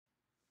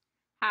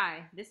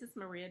Hi, this is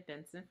Maria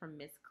Benson from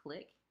Miss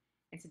Clique,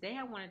 and today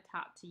I want to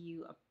talk to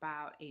you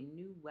about a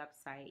new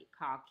website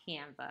called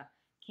Canva,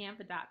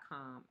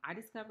 canva.com. I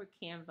discovered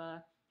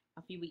Canva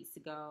a few weeks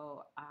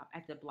ago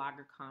at the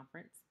blogger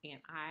conference, and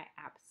I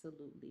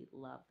absolutely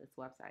love this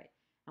website.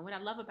 And what I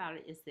love about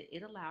it is that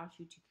it allows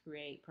you to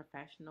create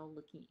professional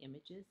looking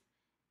images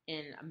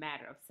in a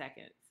matter of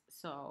seconds.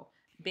 So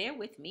bear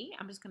with me.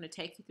 I'm just going to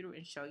take you through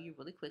and show you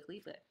really quickly,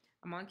 but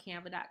I'm on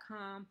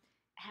canva.com.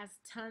 Has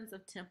tons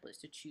of templates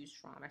to choose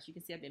from. As you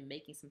can see, I've been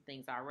making some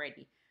things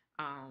already.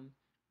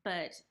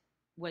 But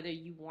whether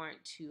you want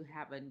to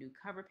have a new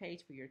cover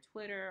page for your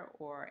Twitter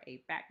or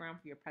a background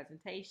for your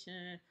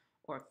presentation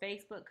or a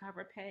Facebook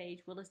cover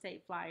page, real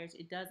estate flyers,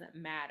 it doesn't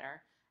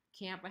matter.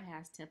 Canva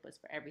has templates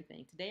for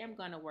everything. Today I'm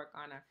going to work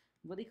on a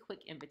really quick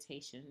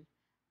invitation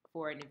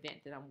for an event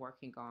that I'm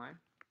working on,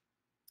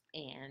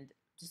 and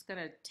just going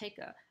to take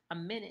a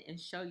minute and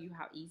show you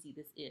how easy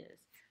this is.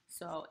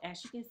 So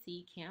as you can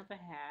see, Canva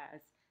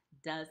has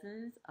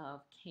dozens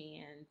of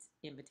canned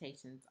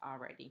invitations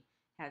already.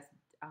 Has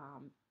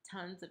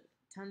tons and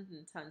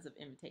tons of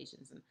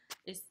invitations, and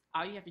it's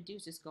all you have to do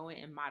is just go in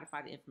and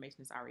modify the information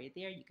that's already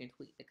there. You can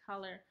tweak the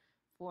color.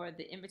 For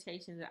the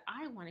invitation that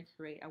I want to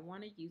create, I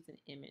want to use an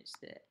image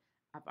that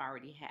I've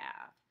already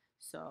have.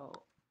 So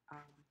I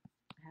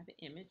have an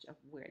image of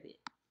where the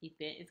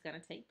event is going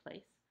to take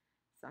place.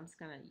 So I'm just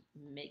going to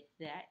make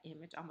that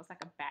image almost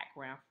like a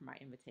background for my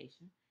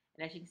invitation.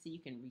 And as you can see, you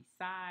can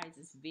resize.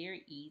 It's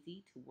very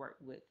easy to work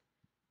with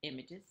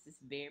images. It's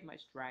very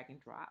much drag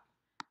and drop.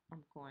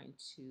 I'm going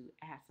to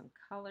add some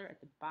color at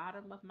the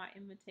bottom of my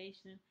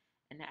invitation.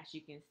 And as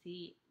you can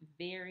see,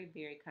 very,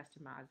 very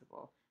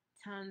customizable.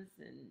 Tons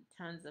and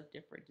tons of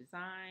different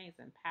designs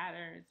and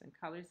patterns and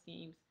color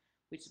schemes,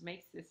 which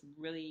makes this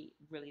really,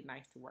 really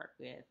nice to work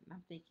with. And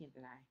I'm thinking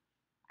that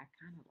I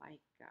kind of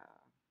like the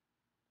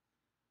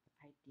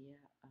idea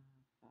of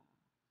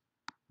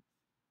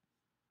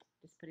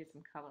just putting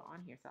some color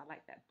on here. So I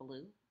like that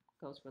blue.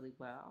 Goes really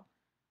well.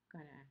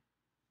 I'm gonna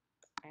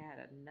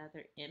add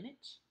another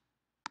image.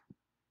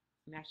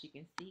 And as you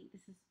can see,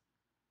 this is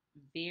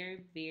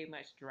very, very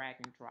much drag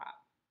and drop.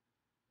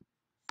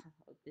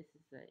 So this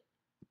is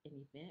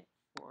an event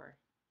for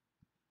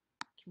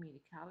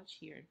community college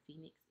here in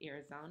Phoenix,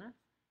 Arizona.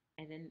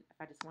 And then if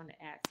I just want to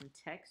add some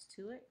text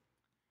to it,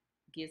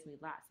 gives me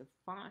lots of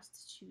fonts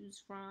to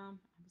choose from.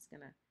 I'm just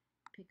gonna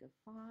pick a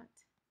font.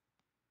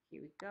 Here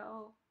we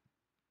go.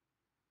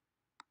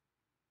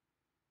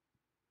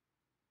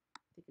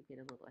 I think I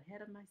get a little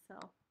ahead of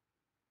myself.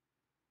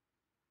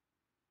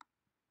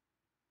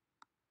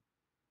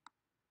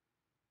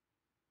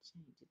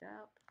 Change it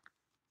up.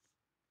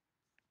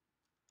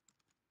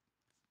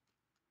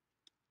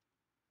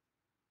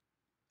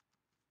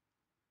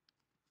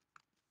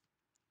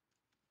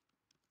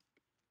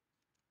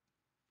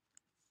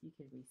 You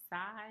can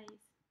resize.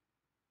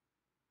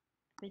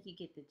 I think you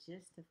get the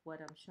gist of what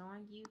I'm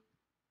showing you.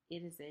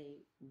 It is a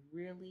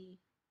really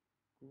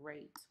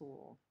great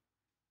tool.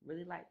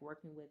 Really like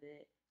working with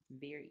it.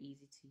 Very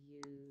easy to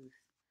use.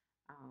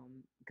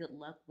 Good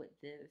luck with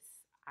this.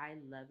 I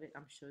love it.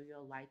 I'm sure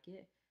you'll like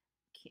it.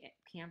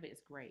 Canva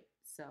is great.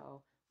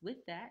 So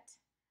with that,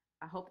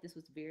 I hope this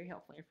was very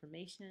helpful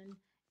information.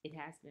 It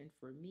has been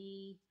for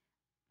me.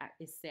 I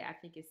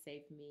think it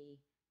saved me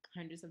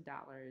hundreds of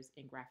dollars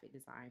in graphic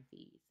design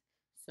fees.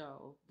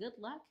 So good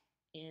luck,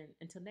 and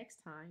until next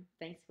time,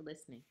 thanks for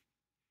listening.